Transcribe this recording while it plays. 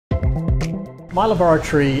My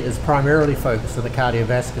laboratory is primarily focused in the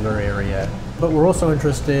cardiovascular area, but we're also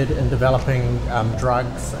interested in developing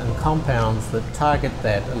drugs and compounds that target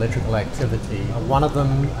that electrical activity. One of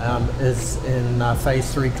them is in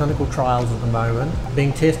phase 3 clinical trials at the moment,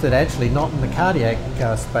 being tested actually not in the cardiac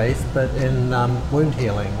space, but in wound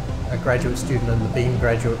healing. A graduate student in the BEAM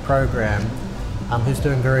graduate program who's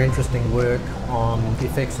doing very interesting work on the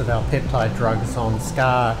effects of our peptide drugs on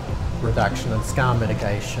scar reduction and scar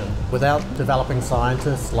mitigation. Without developing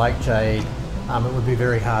scientists like Jade, it would be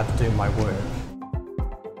very hard to do my work.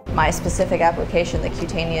 My specific application, the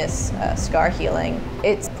cutaneous scar healing,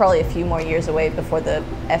 it's probably a few more years away before the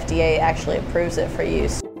FDA actually approves it for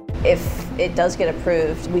use. If it does get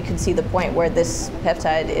approved, we could see the point where this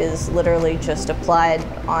peptide is literally just applied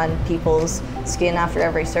on people's skin after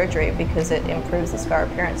every surgery because it improves the scar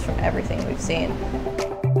appearance from everything we've seen.